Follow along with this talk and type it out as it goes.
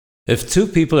If two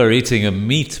people are eating a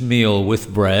meat meal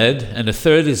with bread, and a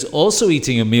third is also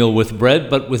eating a meal with bread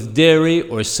but with dairy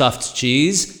or soft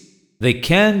cheese, they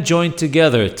can join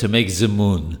together to make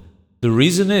Zimmun. The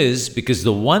reason is because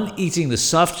the one eating the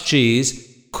soft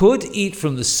cheese could eat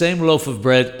from the same loaf of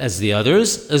bread as the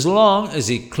others, as long as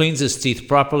he cleans his teeth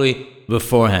properly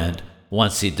beforehand.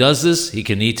 Once he does this, he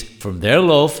can eat from their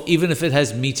loaf, even if it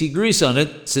has meaty grease on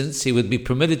it, since he would be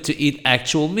permitted to eat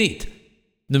actual meat.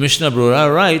 The Mishnah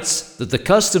Brura writes that the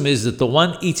custom is that the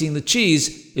one eating the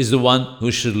cheese is the one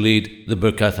who should lead the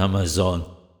Birkat HaMazon.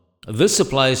 This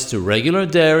applies to regular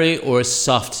dairy or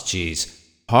soft cheese.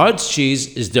 Hard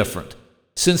cheese is different.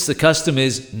 Since the custom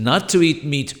is not to eat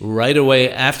meat right away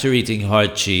after eating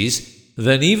hard cheese,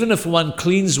 then even if one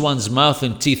cleans one's mouth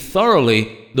and teeth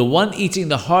thoroughly, the one eating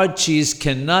the hard cheese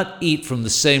cannot eat from the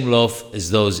same loaf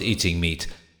as those eating meat.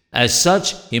 As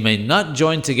such, he may not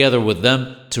join together with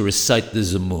them to recite the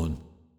Zimmun.